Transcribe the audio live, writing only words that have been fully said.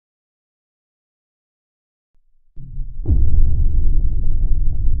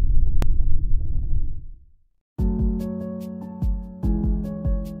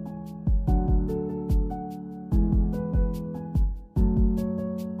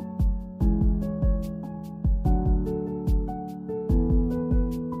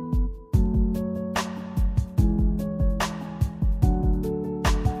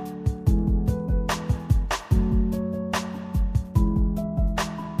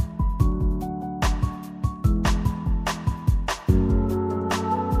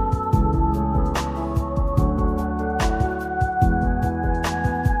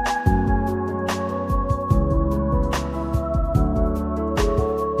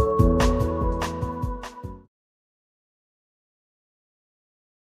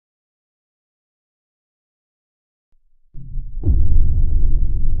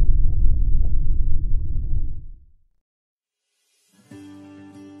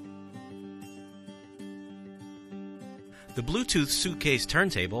The Bluetooth Suitcase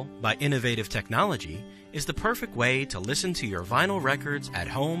Turntable by Innovative Technology is the perfect way to listen to your vinyl records at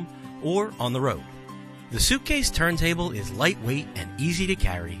home or on the road. The Suitcase Turntable is lightweight and easy to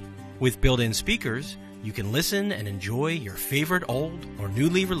carry. With built-in speakers, you can listen and enjoy your favorite old or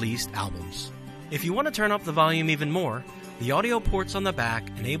newly released albums. If you want to turn up the volume even more, the audio ports on the back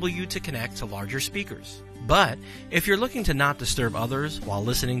enable you to connect to larger speakers. But if you're looking to not disturb others while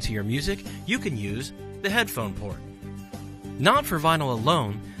listening to your music, you can use the headphone port. Not for vinyl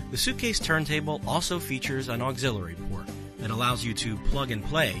alone, the Suitcase Turntable also features an auxiliary port that allows you to plug and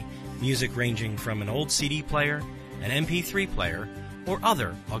play music ranging from an old CD player, an MP3 player, or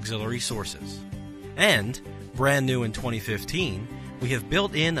other auxiliary sources. And, brand new in 2015, we have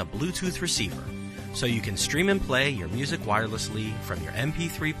built in a Bluetooth receiver, so you can stream and play your music wirelessly from your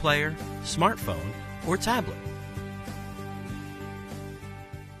MP3 player, smartphone, or tablet.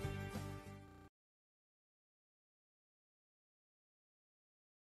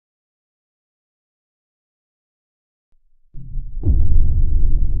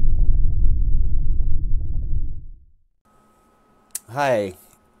 Hi,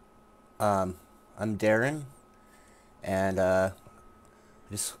 I'm Darren, and I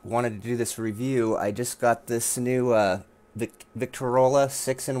just wanted to do this review. I just got this new Victrola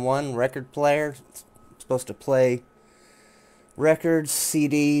 6-in-1 record player. It's supposed to play records,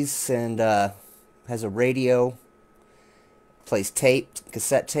 CDs, and has a radio. Plays tapes,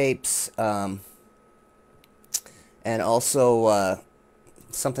 cassette tapes, and also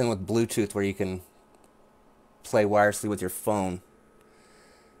something with Bluetooth where you can play wirelessly with your phone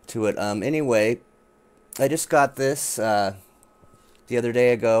to it. Anyway, I just got this the other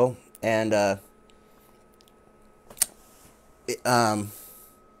day ago, and I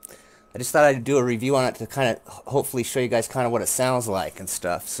just thought I'd do a review on it to kind of hopefully show you guys kind of what it sounds like and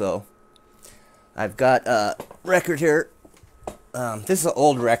stuff. So I've got a record here. This is an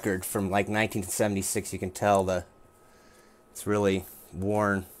old record from like 1976. You can tell it's really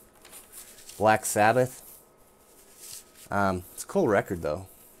worn. Black Sabbath. It's a cool record though.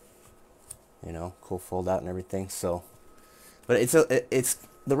 You know, cool fold out and everything. So, but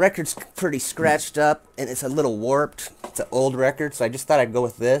the record's pretty scratched up and it's a little warped. It's an old record, so I just thought I'd go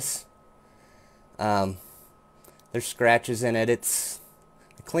with this. There's scratches in it.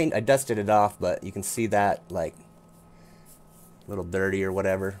 I dusted it off, but you can see that like a little dirty or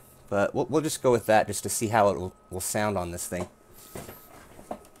whatever. But we'll just go with that just to see how it will sound on this thing.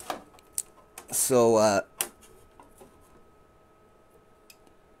 So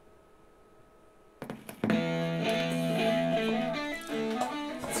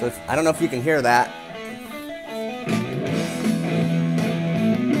I don't know if you can hear that.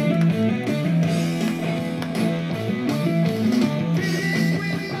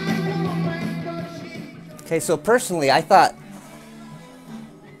 Okay, so personally, I thought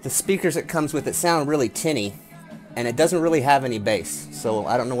the speakers it comes with sound really tinny, and it doesn't really have any bass. So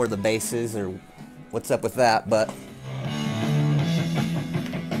I don't know where the bass is or what's up with that, but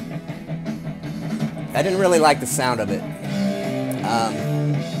I didn't really like the sound of it.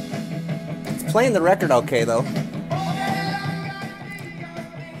 It's playing the record okay though.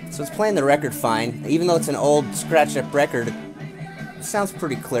 So it's playing the record fine, even though it's an old scratched up record. It sounds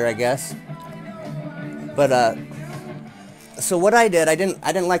pretty clear, I guess. But so what I did, I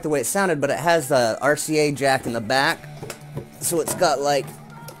didn't like the way it sounded, but it has the RCA jack in the back, so it's got like,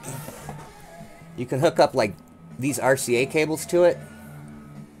 you can hook up like these RCA cables to it.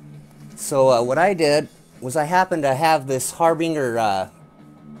 So what I did was I happened to have this Harbinger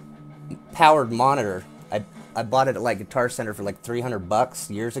powered monitor. I bought it at like Guitar Center for like $300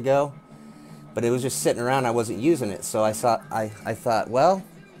 years ago, but it was just sitting around. I wasn't using it, so I thought, well,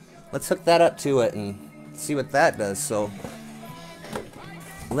 let's hook that up to it and see what that does. So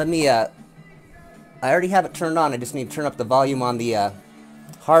let me. I already have it turned on. I just need to turn up the volume on the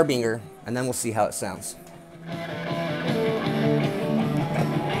Harbinger, and then we'll see how it sounds.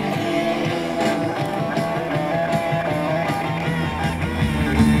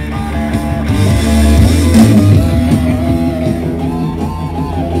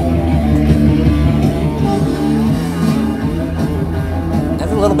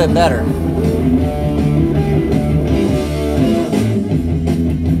 That's a little bit better.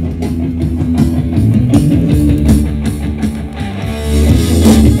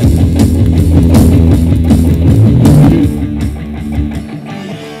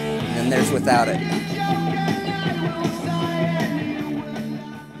 Without it.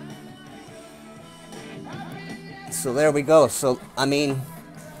 So there we go. So I mean,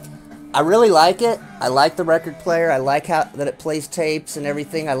 I really like it. I like the record player. I like how that it plays tapes and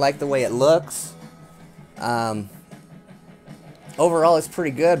everything. I like the way it looks. overall it's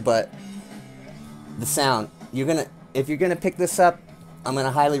pretty good, but the sound, if you're gonna pick this up, I'm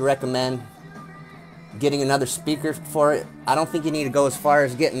gonna highly recommend getting another speaker for it. I don't think you need to go as far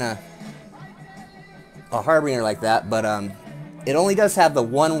as getting a harbinger like that, but it only does have the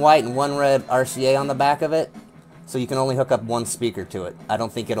one white and one red RCA on the back of it, so you can only hook up one speaker to it. I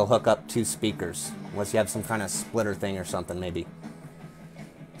don't think it'll hook up two speakers unless you have some kind of splitter thing or something maybe.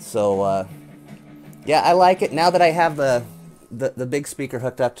 So yeah, I like it. Now that I have the big speaker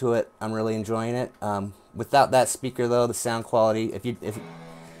hooked up to it, I'm really enjoying it. Without that speaker though, the sound quality, if you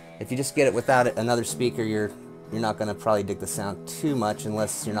just get it without another speaker, you're not going to probably dig the sound too much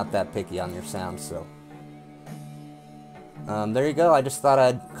unless you're not that picky on your sound. So there you go. I just thought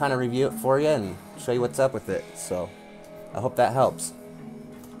I'd kind of review it for you and show you what's up with it. So I hope that helps.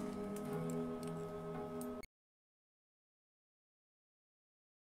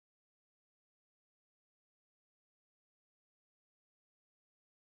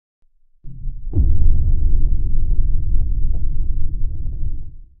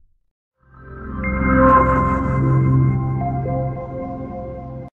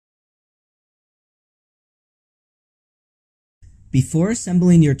 Before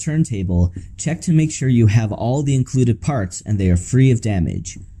assembling your turntable, check to make sure you have all the included parts and they are free of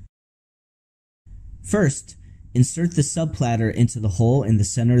damage. First, insert the subplatter into the hole in the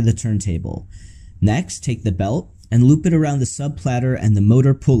center of the turntable. Next, take the belt and loop it around the subplatter and the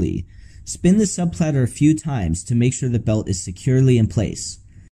motor pulley. Spin the subplatter a few times to make sure the belt is securely in place.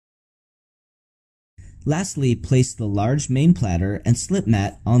 Lastly, place the large main platter and slip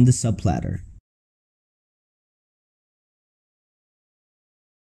mat on the subplatter.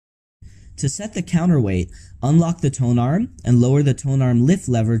 To set the counterweight, unlock the tone arm and lower the tone arm lift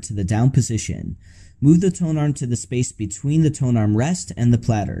lever to the down position. Move the tone arm to the space between the tone arm rest and the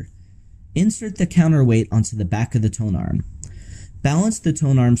platter. Insert the counterweight onto the back of the tone arm. Balance the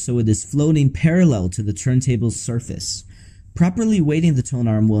tone arm so it is floating parallel to the turntable's surface. Properly weighting the tone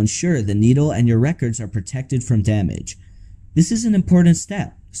arm will ensure the needle and your records are protected from damage. This is an important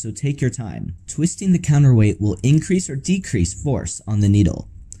step, so take your time. Twisting the counterweight will increase or decrease force on the needle.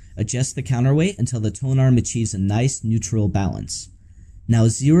 Adjust the counterweight until the tone arm achieves a nice neutral balance. Now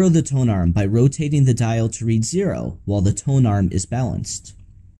zero the tone arm by rotating the dial to read 0 while the tone arm is balanced.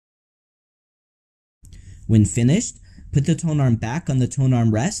 When finished, put the tone arm back on the tone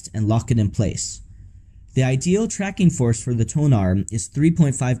arm rest and lock it in place. The ideal tracking force for the tone arm is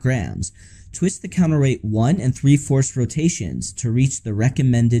 3.5 grams. Twist the counterweight 1 3/4 rotations to reach the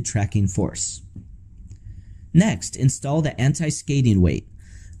recommended tracking force. Next, install the anti-skating weight.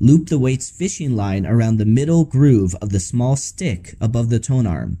 Loop the weight's fishing line around the middle groove of the small stick above the tone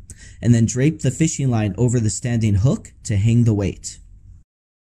arm, and then drape the fishing line over the standing hook to hang the weight.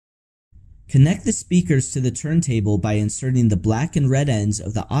 Connect the speakers to the turntable by inserting the black and red ends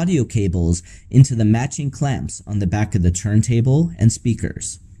of the audio cables into the matching clamps on the back of the turntable and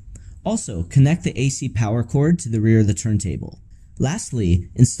speakers. Also, connect the AC power cord to the rear of the turntable. Lastly,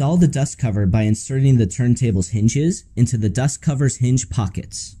 install the dust cover by inserting the turntable's hinges into the dust cover's hinge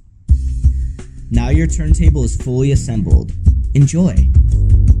pockets. Now your turntable is fully assembled. Enjoy!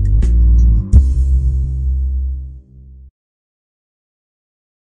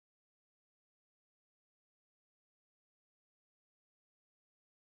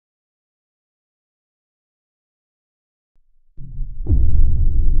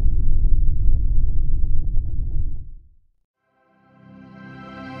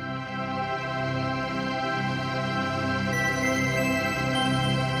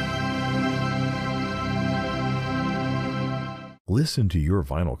 Listen to your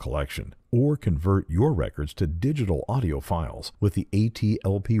vinyl collection or convert your records to digital audio files with the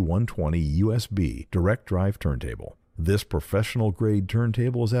AT-LP120 USB direct drive turntable. This professional-grade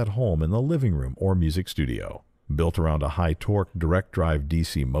turntable is at home in the living room or music studio. Built around a high-torque direct-drive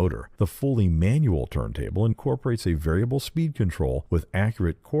DC motor, the fully manual turntable incorporates a variable speed control with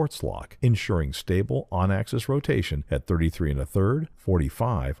accurate quartz lock, ensuring stable on-axis rotation at 33 1/3,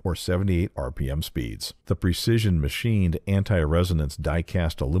 45, or 78 RPM speeds. The precision-machined anti-resonance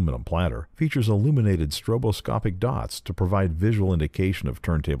die-cast aluminum platter features illuminated stroboscopic dots to provide visual indication of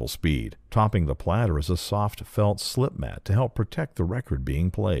turntable speed. Topping the platter is a soft felt slip mat to help protect the record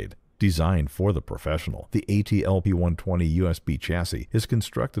being played. Designed for the professional, the AT-LP120 USB chassis is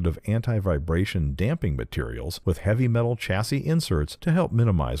constructed of anti-vibration damping materials with heavy metal chassis inserts to help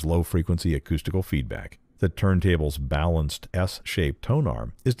minimize low-frequency acoustical feedback. The turntable's balanced S-shaped tone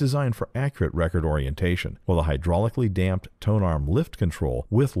arm is designed for accurate record orientation, while the hydraulically damped tone arm lift control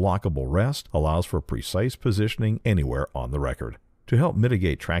with lockable rest allows for precise positioning anywhere on the record. To help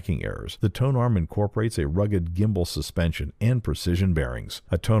mitigate tracking errors, the tone arm incorporates a rugged gimbal suspension and precision bearings.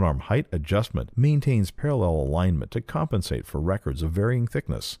 A tone arm height adjustment maintains parallel alignment to compensate for records of varying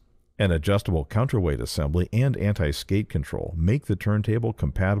thickness. An adjustable counterweight assembly and anti-skate control make the turntable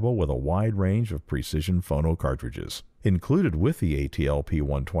compatible with a wide range of precision phono cartridges. Included with the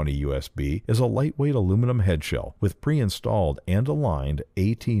AT-LP120 USB is a lightweight aluminum head shell with pre-installed and aligned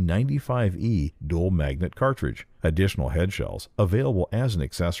AT95E dual magnet cartridge. Additional head shells, available as an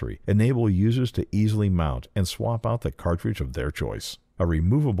accessory, enable users to easily mount and swap out the cartridge of their choice. A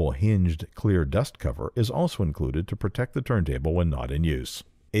removable hinged clear dust cover is also included to protect the turntable when not in use.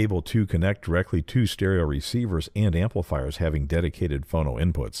 Able to connect directly to stereo receivers and amplifiers having dedicated phono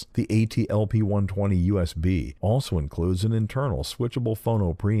inputs, the AT-LP120 USB also includes an internal switchable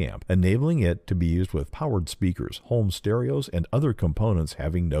phono preamp, enabling it to be used with powered speakers, home stereos, and other components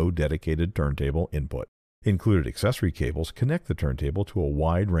having no dedicated turntable input. Included accessory cables connect the turntable to a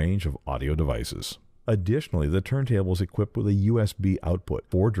wide range of audio devices. Additionally, the turntable is equipped with a USB output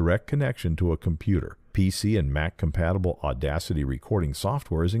for direct connection to a computer. PC and Mac compatible Audacity recording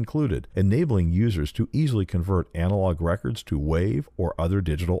software is included, enabling users to easily convert analog records to WAV or other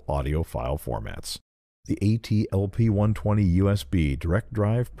digital audio file formats. The AT-LP120 USB Direct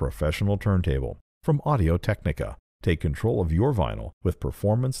Drive Professional Turntable from Audio-Technica. Take control of your vinyl with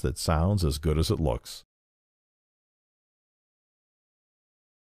performance that sounds as good as it looks.